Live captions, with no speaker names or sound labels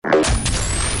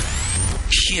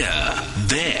Here,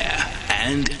 there,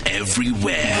 and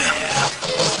everywhere.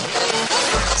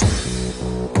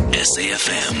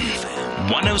 SAFM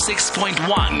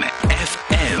 106.1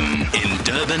 FM in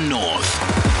Durban North.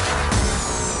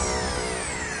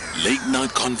 Late Night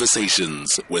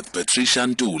Conversations with Patricia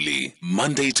Ntuli,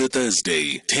 Monday to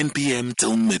Thursday, 10 p.m.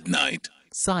 till midnight.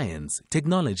 Science,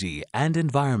 technology, and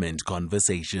environment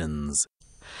conversations.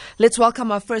 Let's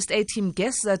welcome our first A-team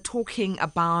guests talking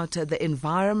about the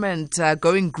environment,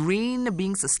 going green,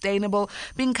 being sustainable,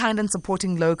 being kind and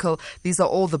supporting local. These are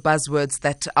all the buzzwords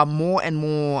that are more and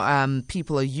more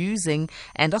people are using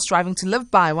and are striving to live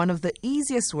by. One of the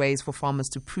easiest ways for farmers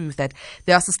to prove that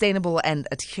they are sustainable and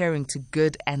adhering to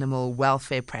good animal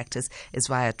welfare practice is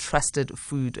via trusted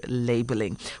food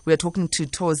labeling. We are talking to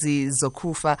Tozie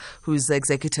Zokufa, who's the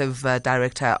Executive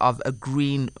Director of A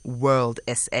Green World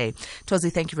SA.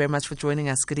 Tozie, thank you very much for joining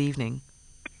us. Good evening.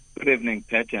 Good evening,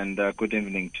 Pat, and good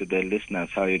evening to the listeners.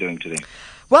 How are you doing today?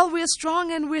 Well, we're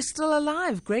strong and we're still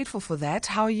alive. Grateful for that.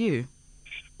 How are you?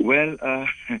 Well,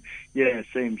 yeah,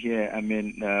 same here. I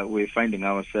mean, we're finding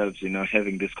ourselves,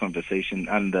 having this conversation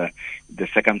under the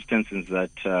circumstances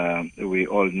that we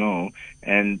all know,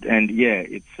 and yeah,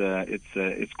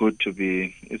 it's good to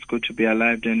be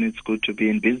alive, and it's good to be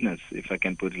in business, if I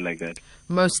can put it like that.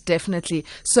 Most definitely.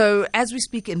 So, as we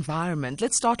speak environment,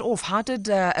 let's start off. How did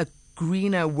a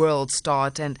greener world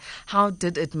start, and how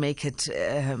did it make it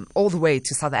all the way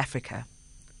to South Africa?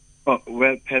 Oh,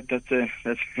 well, Pat,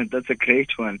 that's a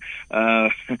great one.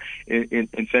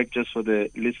 In fact, just for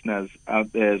the listeners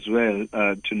out there as well,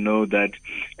 to know that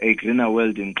a greener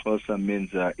world in Xhosa means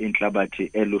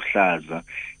inhlabathi eluhlaza,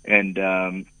 and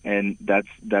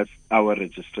that's our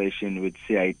registration with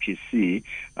CIPC,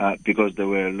 because there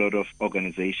were a lot of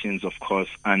organizations, of course,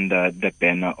 under the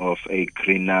banner of a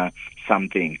greener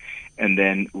something, and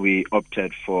then we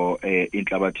opted for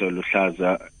inhlabathi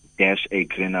eluhlaza A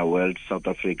Greener World, South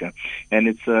Africa, and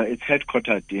it's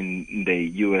headquartered in the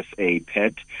USA,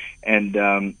 Pat.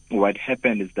 And what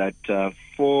happened is that 4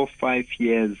 or 5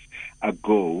 years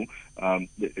ago, a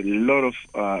lot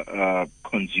of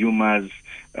consumers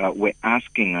were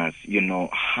asking us,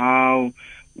 how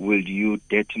will you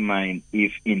determine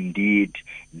if indeed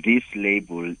this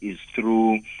label is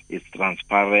true, is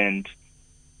transparent,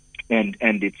 and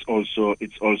it's also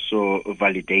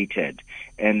validated,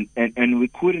 and we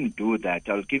couldn't do that.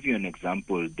 I'll give you an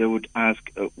example. They would ask,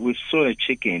 we saw a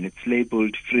chicken, it's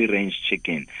labeled free range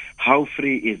chicken. How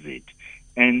free is it?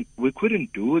 And we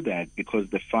couldn't do that because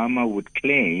the farmer would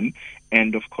claim,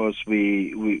 and of course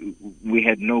we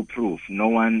had no proof. No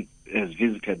one has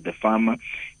visited the farmer.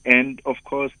 And of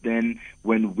course, then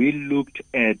when we looked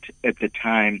at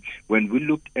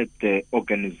the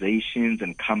organizations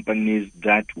and companies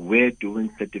that were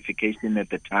doing certification at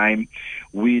the time,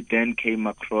 we then came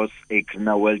across a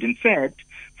greener world. In fact,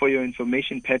 for your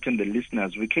information, Pat, and the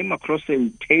listeners, we came across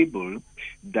a table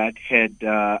that had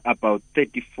about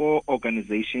 34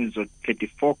 organizations or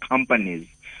 34 companies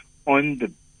on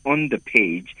the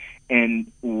page,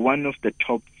 and one of the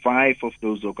top 5 of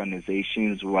those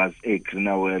organizations was a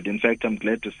greener world. In fact, I'm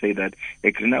glad to say that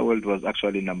a greener world was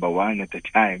actually number 1 at the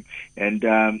time, and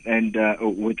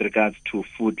with regards to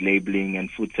food labeling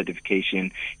and food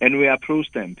certification. And we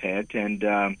approached them, Pat,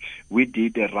 and we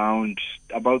did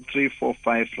about 3, 4,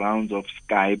 5 rounds of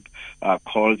Skype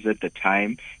calls at the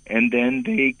time, and then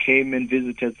they came and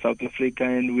visited South Africa,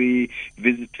 and we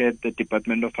visited the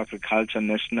Department of Agriculture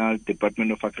National,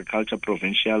 Department of Agriculture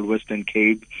Provincial, Western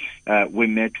Cape. We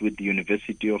met with the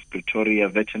University of Pretoria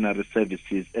Veterinary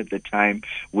Services at the time.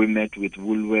 We met with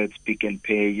Woolworths, Pick and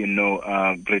Pay,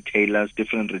 retailers,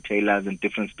 different retailers and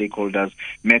different stakeholders,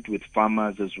 met with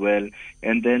farmers as well.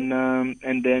 And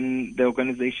then the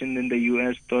organization in the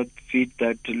US thought fit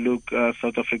that, look,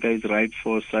 South Africa is right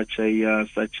for such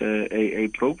a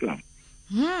program.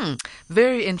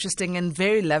 Very interesting and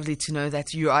very lovely to know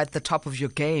that you are at the top of your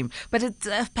game. But it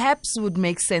perhaps would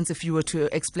make sense if you were to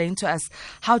explain to us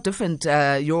how different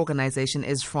your organization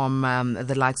is from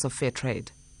the likes of Fair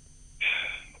Trade.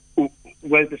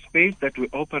 Well, the space that we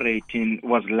operate in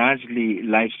was largely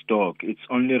livestock. It's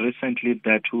only recently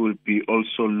that we will be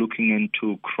also looking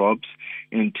into crops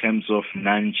in terms of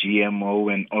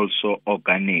non-GMO and also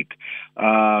organic.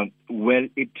 Well,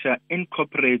 it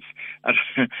incorporates, I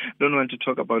don't want to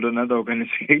talk about another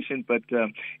organization, but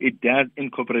it does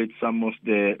incorporate some of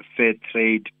the fair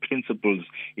trade principles,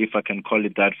 if I can call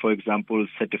it that. For example,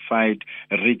 certified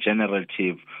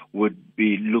regenerative would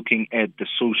be looking at the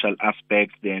social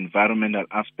aspects, the environmental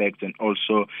aspects, and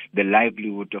also the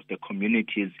livelihood of the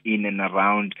communities in and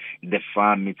around the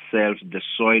farm itself, the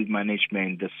soil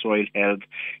management, the soil health.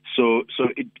 So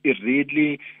it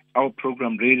really our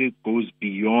program really goes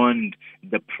beyond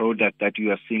the product that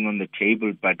you are seeing on the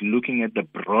table, but looking at the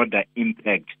broader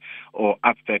impact or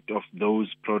effect of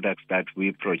those products that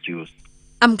we produce.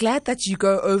 I'm glad that you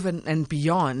go over and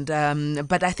beyond,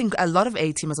 but I think a lot of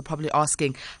A-teamers are probably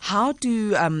asking, how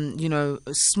do,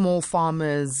 small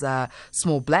farmers,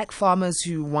 small black farmers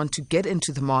who want to get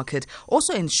into the market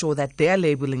also ensure that their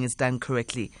labeling is done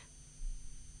correctly?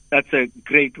 That's a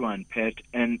great one, Pat.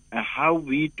 And how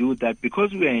we do that,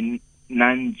 because we are in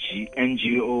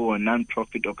non-NGO or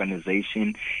non-profit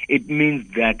organization, it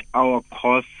means that our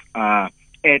costs are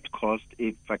at cost,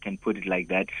 if I can put it like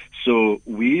that. So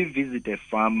we visit a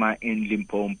farmer in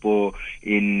Limpopo,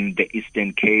 in the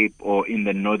Eastern Cape, or in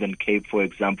the Northern Cape, for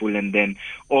example, and then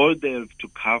all they have to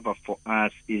cover for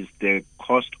us is the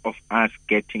cost of us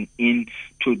getting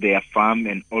into their farm,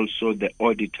 and also the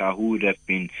auditor who would have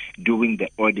been doing the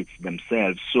audits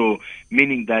themselves. So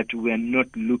meaning that we are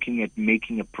not looking at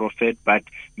making a profit, but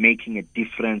making a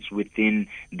difference within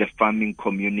the farming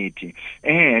community.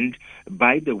 And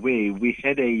by the way, we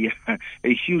had a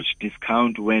huge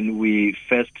discount when we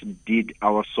first did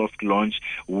our soft launch,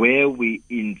 where we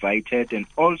invited, and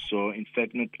also, in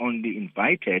fact, not only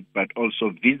invited, but also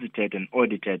visited and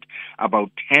audited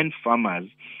about 10 farmers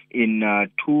in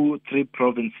 2-3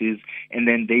 provinces, and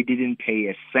then they didn't pay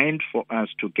a cent for us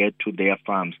to get to their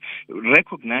farms,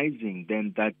 recognizing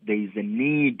then that there is a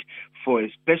need for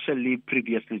especially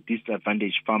previously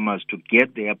disadvantaged farmers to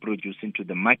get their produce into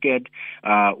the market,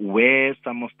 where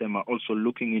some of them are also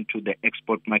looking into the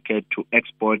export market to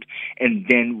export, and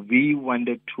then we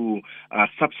wanted to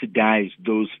subsidize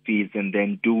those fees and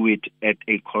then do it at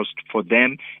a cost for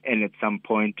them, and at some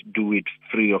point do it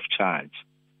free of charge.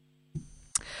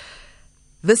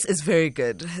 This is very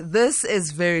good. This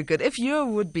is very good. If you're a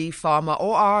would-be farmer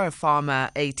or are a farmer,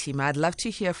 A-team, I'd love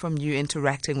to hear from you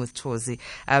interacting with Tozie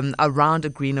around a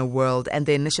greener world and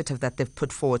the initiative that they've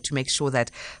put forward to make sure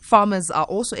that farmers are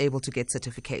also able to get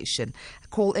certification.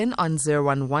 Call in on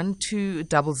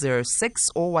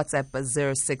 011-2006 or WhatsApp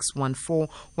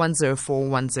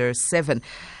 0614-104-107.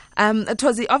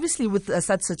 Tozie, obviously with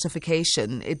such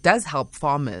certification, it does help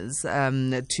farmers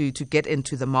to get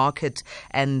into the market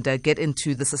and get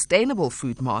into the sustainable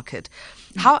food market.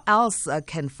 How else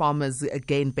can farmers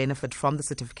gain benefit from the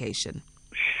certification?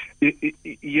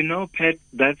 You know, Pat,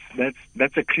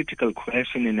 that's a critical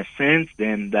question in a sense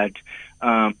then that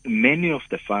many of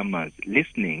the farmers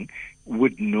listening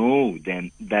would know then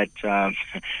that I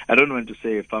don't want to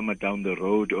say a farmer down the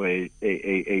road or a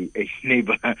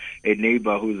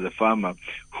neighbor who's a farmer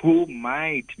who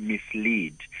might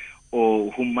mislead or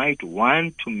who might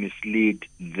want to mislead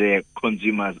the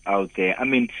consumers out there. I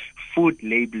mean, food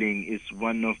labeling is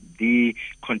one of the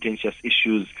contentious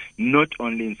issues, not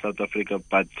only in South Africa,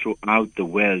 but throughout the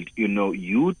world. You know,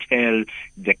 you tell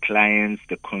the clients,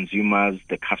 the consumers,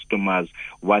 the customers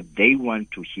what they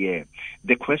want to hear.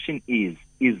 The question is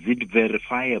it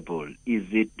verifiable? Is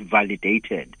it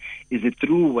validated? Is it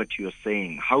through what you're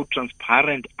saying? How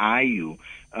transparent are you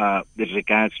with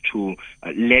regards to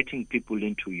letting people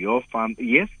into your farm?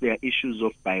 Yes, there are issues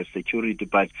of biosecurity,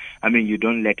 but I mean, you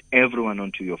don't let everyone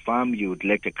onto your farm. You would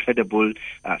let a credible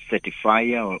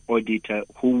certifier or auditor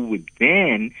who would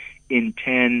then in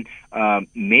turn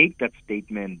make that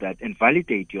statement that and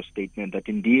validate your statement that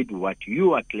indeed what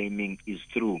you are claiming is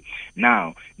true.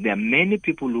 Now, there are many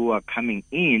people who are coming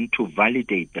in to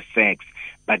validate the facts,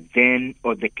 but then,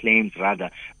 or the claims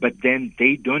rather, but then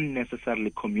they don't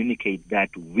necessarily communicate that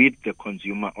with the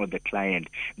consumer or the client.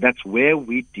 That's where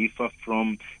we differ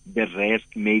from the rest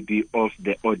maybe of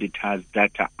the auditors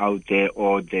that are out there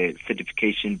or the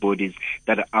certification bodies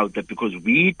that are out there, because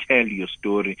we tell your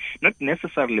story, not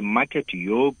necessarily market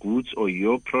your goods or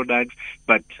your products,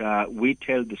 but we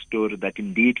tell the story that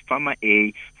indeed farmer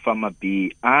A, farmer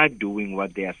B are doing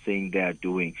what they are saying they are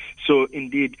doing. So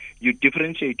indeed, you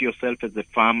differentiate yourself as a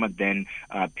farmer then,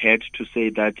 Pat, to say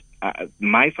that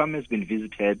my farm has been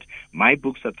visited, my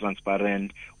books are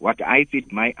transparent, what I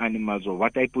feed my animals or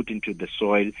what I put into the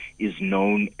soil is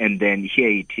known, and then here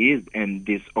it is, and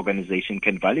this organization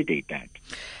can validate that.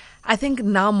 I think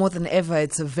now more than ever,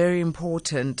 it's very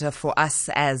important for us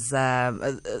as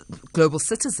global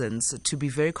citizens to be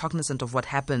very cognizant of what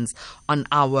happens on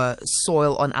our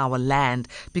soil, on our land,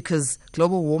 because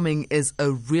global warming is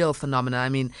a real phenomenon. I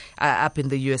mean, up in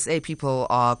the USA, people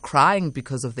are crying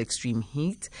because of the extreme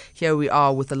heat. Here we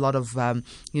are with a lot of,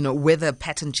 weather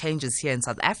pattern changes here in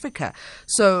South Africa.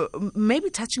 So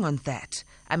maybe touching on that.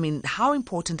 I mean, how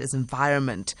important is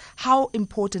environment? How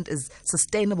important is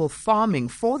sustainable farming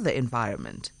for the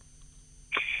environment?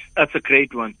 That's a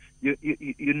great one.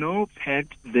 You know, Pat,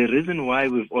 the reason why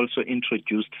we've also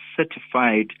introduced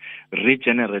certified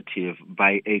regenerative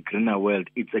by a greener world,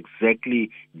 it's exactly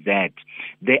that.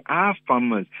 There are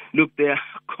farmers, look, there are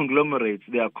conglomerates,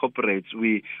 there are corporates,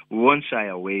 we won't shy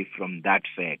away from that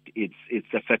fact.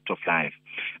 It's a fact of life.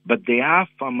 But there are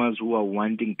farmers who are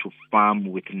wanting to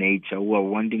farm with nature, who are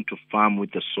wanting to farm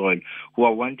with the soil, who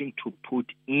are wanting to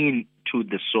put in to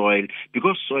the soil,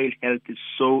 because soil health is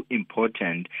so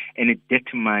important and it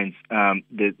determines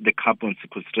the carbon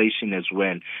sequestration as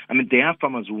well. I mean, there are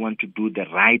farmers who want to do the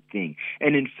right thing.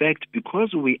 And in fact,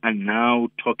 because we are now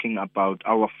talking about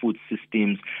our food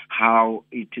systems, how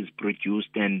it is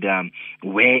produced and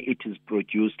where it is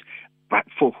produced, but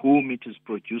for whom it is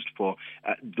produced for,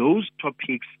 those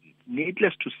topics,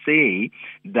 needless to say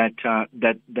that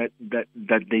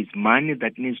there's money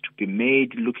that needs to be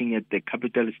made looking at the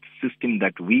capitalist system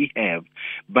that we have,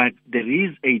 but there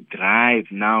is a drive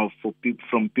now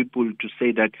from people to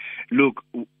say that, look,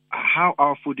 how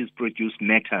our food is produced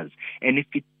matters, and if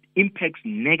it impacts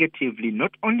negatively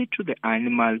not only to the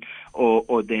animal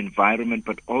or the environment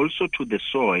but also to the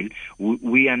soil,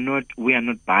 we are not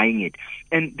buying it.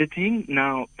 And the thing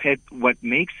now, Pat, what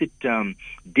makes it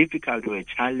difficult or a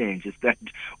challenge is that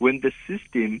when the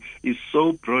system is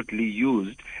so broadly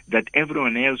used that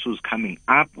everyone else who's coming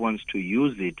up wants to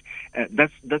use it,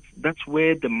 that's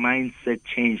where the mindset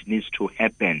change needs to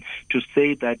happen, to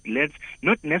say that let's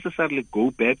not necessarily go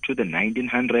back to the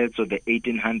 1900s or the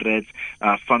 1800s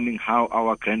farming how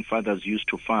our grandfathers used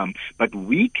to farm, but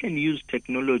we can use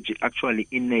technology actually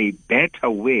in a better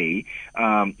way,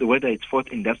 whether it's fourth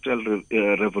industrial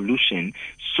revolution,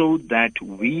 so that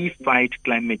we fight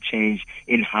climate change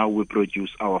in how we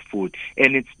produce our food,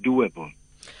 and it's doable.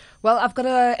 Well, I've got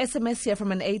a SMS here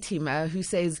from an A-team who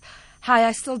says, "Hi,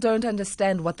 I still don't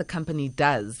understand what the company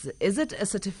does. Is it a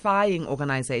certifying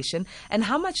organization? And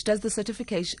how much does the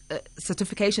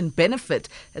certification benefit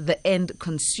the end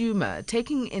consumer,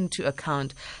 taking into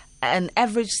account an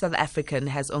average South African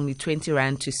has only 20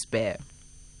 Rand to spare?"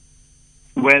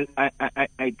 Well,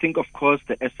 I think, of course,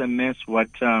 the SMS,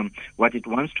 what it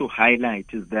wants to highlight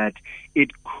is that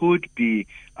it could be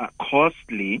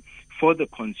costly for the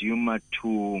consumer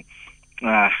to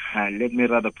let me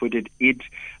rather put it, eat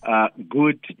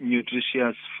good,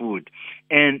 nutritious food.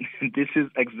 And this is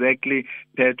exactly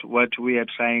that what we are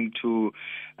trying to,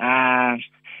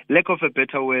 lack of a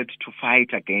better word, to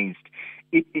fight against.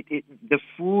 The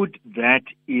food that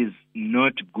is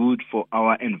not good for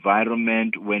our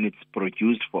environment when it's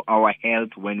produced for our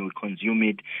health, when we consume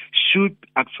it, should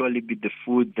actually be the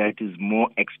food that is more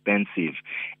expensive.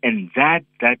 And that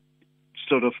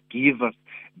sort of give us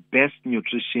best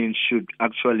nutrition should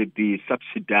actually be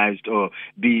subsidized or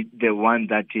be the one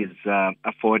that is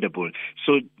affordable.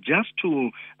 So just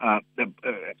to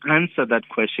answer that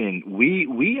question,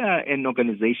 we are an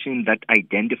organization that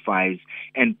identifies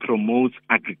and promotes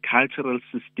agricultural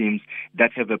systems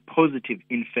that have a positive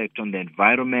effect on the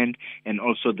environment and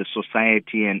also the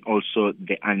society and also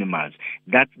the animals.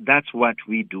 That's what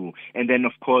we do. And then,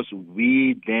 of course,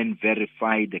 we then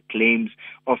verify the claims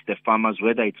of the farmers,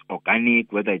 whether it's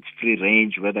organic, whether it's free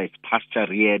range, whether it's pasture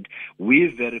reared. We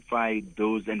verify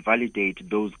those and validate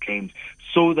those claims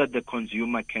so that the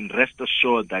consumer can rest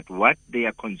assured that what they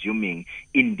are consuming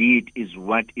indeed is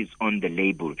what is on the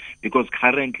label. Because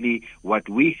currently what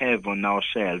we have on our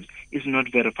shelves is not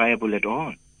verifiable at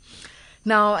all.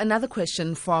 Now, another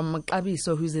question from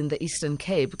Qabiso, who's in the Eastern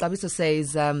Cape. Qabiso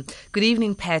says, "Good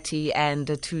evening, Patty,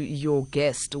 and to your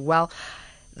guest." Well,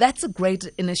 that's a great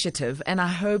initiative, and I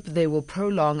hope they will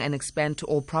prolong and expand to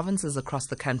all provinces across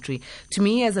the country. To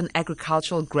me, as an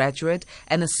agricultural graduate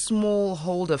and a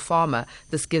smallholder farmer,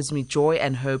 this gives me joy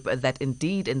and hope that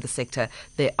indeed in the sector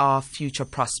there are future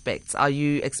prospects. Are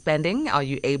you expanding? Are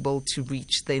you able to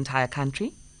reach the entire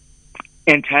country?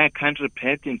 Entire country,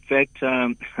 Pat. In fact,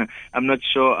 I'm not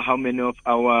sure how many of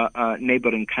our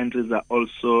neighboring countries are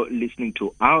also listening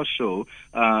to our show,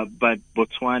 but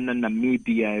Botswana,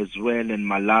 Namibia as well, and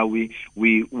Malawi,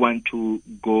 we want to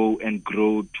go and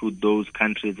grow to those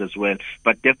countries as well.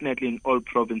 But definitely in all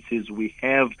provinces, we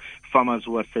have farmers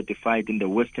who are certified in the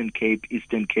Western Cape,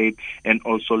 Eastern Cape, and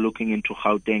also looking into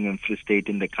Gauteng and Free State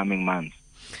in the coming months.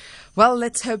 Well,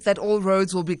 let's hope that all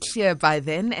roads will be clear by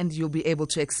then and you'll be able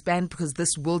to expand, because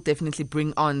this will definitely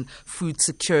bring on food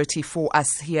security for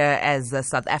us here as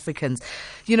South Africans.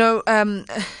 You know,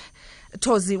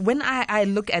 Tozie, when I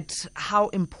look at how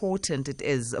important it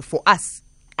is for us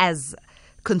as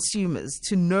consumers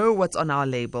to know what's on our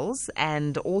labels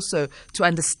and also to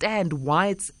understand why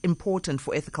it's important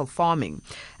for ethical farming.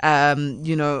 I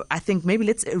think maybe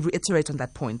let's reiterate on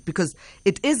that point, because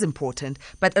it is important,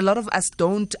 but a lot of us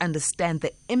don't understand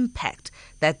the impact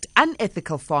that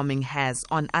unethical farming has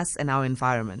on us and our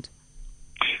environment.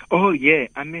 Oh, yeah.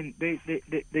 I mean,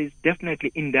 there's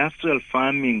definitely industrial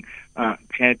farming,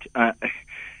 Pat.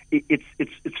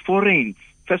 It's foreign.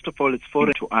 First of all, it's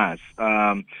foreign to us.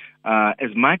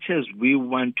 As much as we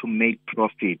want to make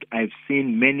profit, I've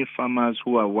seen many farmers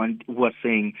who are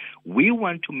saying, we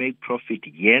want to make profit.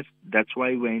 Yes, that's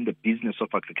why we're in the business of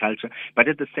agriculture. But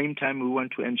at the same time, we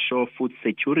want to ensure food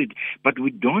security. But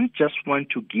we don't just want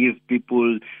to give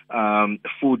people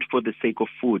food for the sake of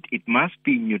food. It must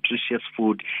be nutritious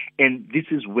food. And this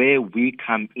is where we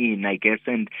come in, I guess.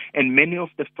 And many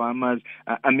of the farmers,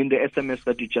 the SMS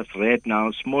that you just read now,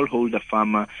 smallholder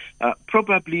farmer,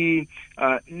 probably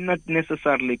not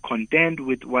necessarily content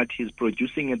with what he's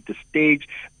producing at the stage,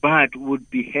 but would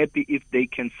be happy if they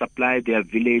can supply their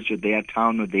village or their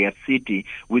town or their city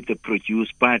with the produce,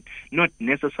 but not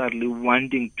necessarily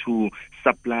wanting to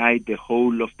supply the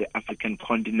whole of the African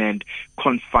continent,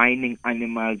 confining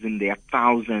animals in their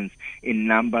thousands in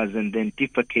numbers and then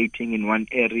defecating in one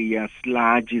area,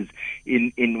 sludges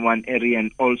in one area,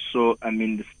 and also,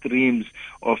 the streams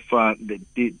of the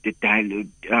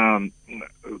dilute,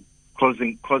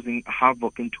 causing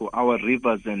havoc into our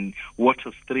rivers and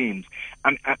water streams.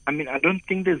 I don't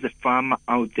think there's a farmer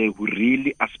out there who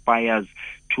really aspires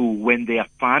to, when they are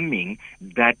farming,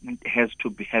 that has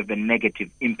to have a negative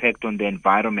impact on the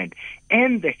environment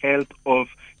and the health of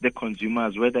the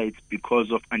consumers, whether it's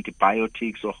because of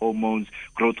antibiotics or hormones,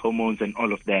 growth hormones and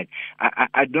all of that.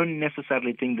 I don't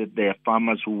necessarily think that there are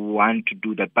farmers who want to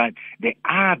do that, but there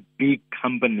are big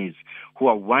companies who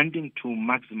are wanting to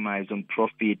maximize on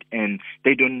profit, and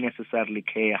they don't necessarily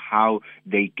care how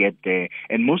they get there.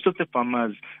 And most of the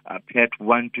farmers, Pat,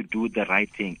 want to do the right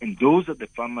thing. And those are the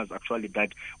farmers actually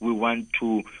that we want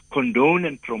to condone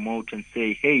and promote and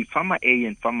say, hey, Farmer A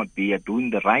and Farmer B are doing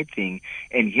the right thing,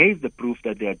 and here's the proof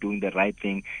that they are doing the right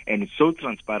thing. And it's so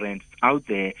transparent out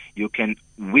there.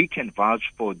 We can vouch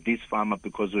for this farmer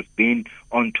because we've been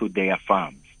onto their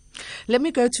farms. Let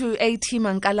me go to A.T.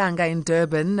 Mankalanga in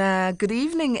Durban. Good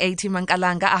evening, A.T.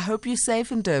 Mankalanga. I hope you're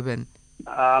safe in Durban.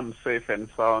 I'm safe and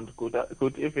sound.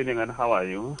 Good evening, and how are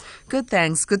you? Good,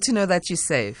 thanks. Good to know that you're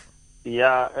safe.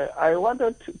 Yeah, I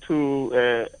wanted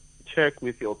to check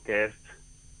with your guest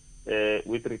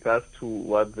with regards to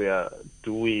what they are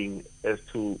doing, as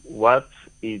to what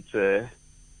is its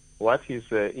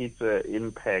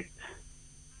impact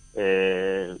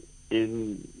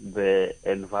in the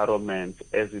environment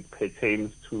as it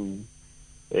pertains to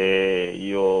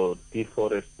your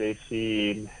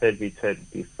deforestation, habitat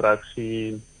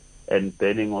destruction, and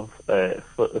burning of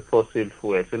fossil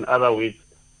fuels. In other words,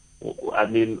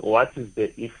 what is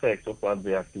the effect of what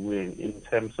they are doing in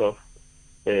terms of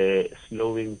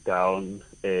slowing down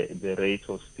the rate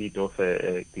or speed of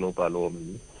global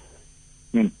warming?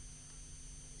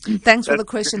 Thanks for the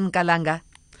question, Kalanga.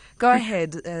 Go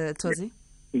ahead, Tozie.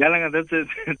 Galanga,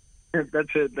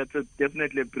 that's a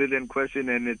definitely a brilliant question,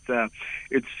 and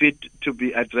it's fit to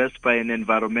be addressed by an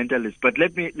environmentalist. But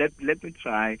let me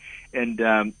try and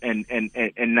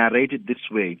narrate it this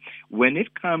way. When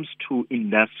it comes to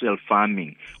industrial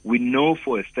farming, we know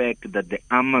for a fact that the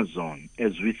Amazon,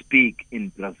 as we speak in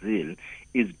Brazil,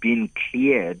 is being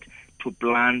cleared to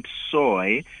plant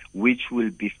soy, which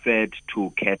will be fed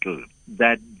to cattle.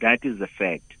 That is a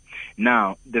fact.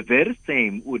 Now, the very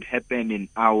same would happen in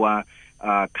our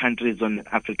countries on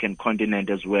the African continent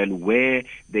as well, where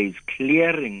there is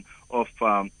clearing of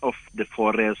the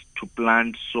forest to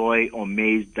plant soy or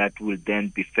maize that will then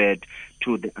be fed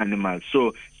to the animals.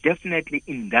 So definitely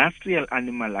industrial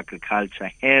animal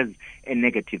agriculture has a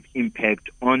negative impact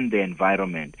on the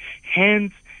environment.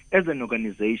 Hence, as an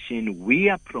organization, we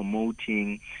are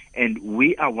promoting and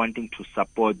we are wanting to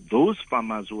support those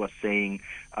farmers who are saying,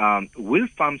 we'll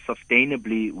farm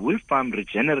sustainably, we'll farm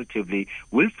regeneratively,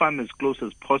 we'll farm as close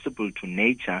as possible to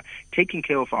nature, taking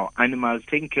care of our animals,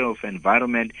 taking care of the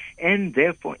environment, and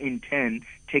therefore, in turn,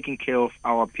 taking care of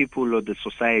our people or the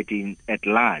society at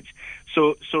large.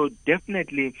 So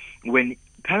definitely, when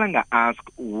Kalanga asks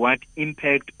what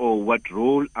impact or what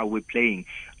role are we playing,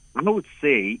 I would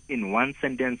say in one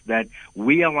sentence that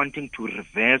we are wanting to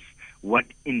reverse what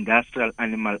industrial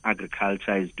animal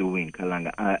agriculture is doing,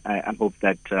 Kalanga. I hope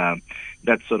that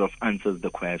that sort of answers the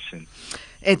question.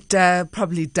 It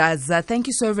probably does. Thank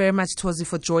you so very much, Tozie,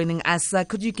 for joining us.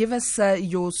 Could you give us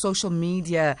your social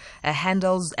media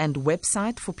handles and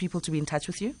website for people to be in touch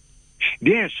with you?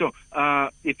 Yeah, sure.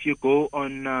 If you go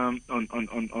on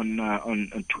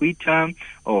Twitter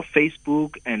or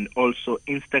Facebook and also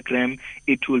Instagram,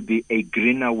 it will be a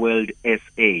Greener World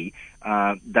SA.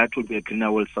 That will be a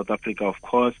Greener World South Africa, of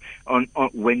course.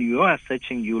 When you are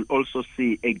searching, you'll also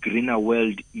see a Greener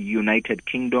World United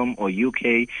Kingdom or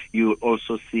UK. You'll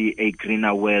also see a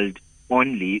Greener World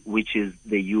only, which is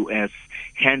the US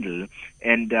handle.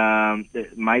 And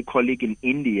my colleague in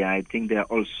India, I think they're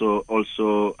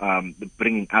also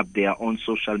bringing up their own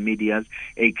social medias,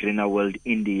 a Greener World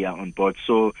India on board.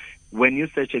 So when you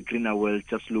search a Greener World,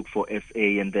 just look for SA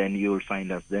and then you'll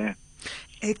find us there.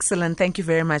 Excellent. Thank you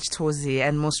very much, Tozie,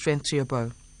 and more strength to your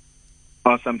bow.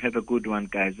 Awesome. Have a good one,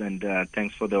 guys, and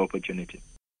thanks for the opportunity.